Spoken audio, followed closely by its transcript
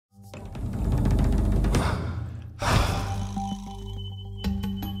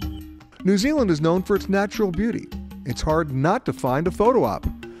New Zealand is known for its natural beauty. It's hard not to find a photo op,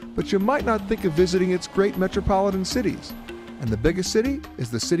 but you might not think of visiting its great metropolitan cities. And the biggest city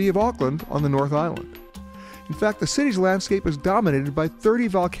is the city of Auckland on the North Island. In fact, the city's landscape is dominated by 30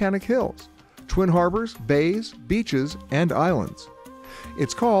 volcanic hills, twin harbors, bays, beaches, and islands.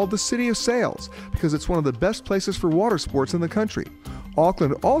 It's called the City of Sails because it's one of the best places for water sports in the country.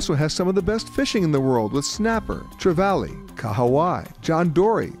 Auckland also has some of the best fishing in the world with snapper, trevally, kahawai, john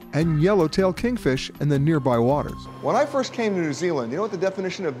dory, and yellowtail kingfish in the nearby waters. When I first came to New Zealand, you know what the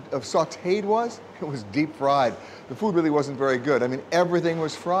definition of sauteed was? It was deep fried. The food really wasn't very good. I mean, everything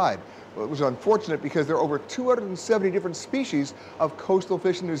was fried. Well, it was unfortunate because there are over 270 different species of coastal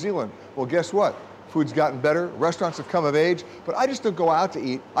fish in New Zealand. Well, guess what? Food's gotten better, restaurants have come of age, but I just don't go out to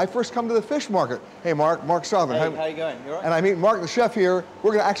eat. I first come to the fish market. Hey, Mark Southern. Hey, how you going? You all right? And I meet Mark, the chef here.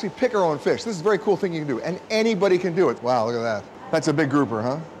 We're gonna actually pick our own fish. This is a very cool thing you can do, and anybody can do it. Wow, look at that. That's a big grouper,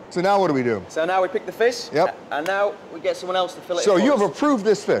 huh? So now what do we do? So now we pick the fish. Yep. And now we get someone else to fill it. So you have approved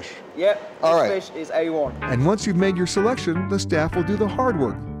this fish? Yep. All right. This fish is A1. And once you've made your selection, the staff will do the hard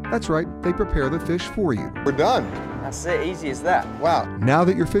work. That's right, they prepare the fish for you. We're done. That's it, easy as that. Wow. Now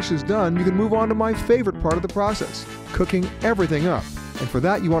that your fish is done, you can move on to my favorite part of the process, cooking everything up. And for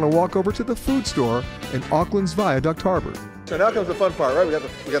that, you want to walk over to the food store in Auckland's Viaduct Harbor. So now comes the fun part, right? We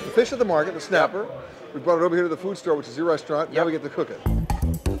got the fish at the market, the snapper. Yep. We brought it over here to the food store, which is your restaurant. Yep. Now we get to cook it.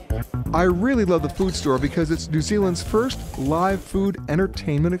 I really love the food store because it's New Zealand's first live food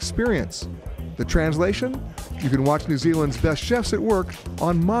entertainment experience. The translation? You can watch New Zealand's best chefs at work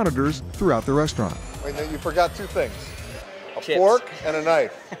on monitors throughout the restaurant. Wait, you forgot two things. A Chips. Fork and a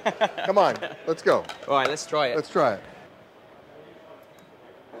knife. Come on, let's go. All right, let's try it. Let's try it.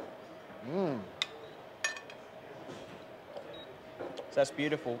 Mmm. So that's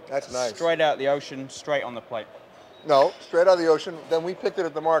beautiful. That's nice. Straight out the ocean, straight on the plate. No, straight out of the ocean. Then we picked it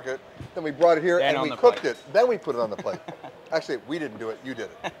at the market. Then we brought it here and we cooked it. Then we put it on the plate. Actually, we didn't do it. You did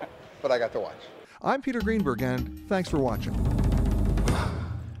it. But I got to watch. I'm Peter Greenberg, and thanks for watching.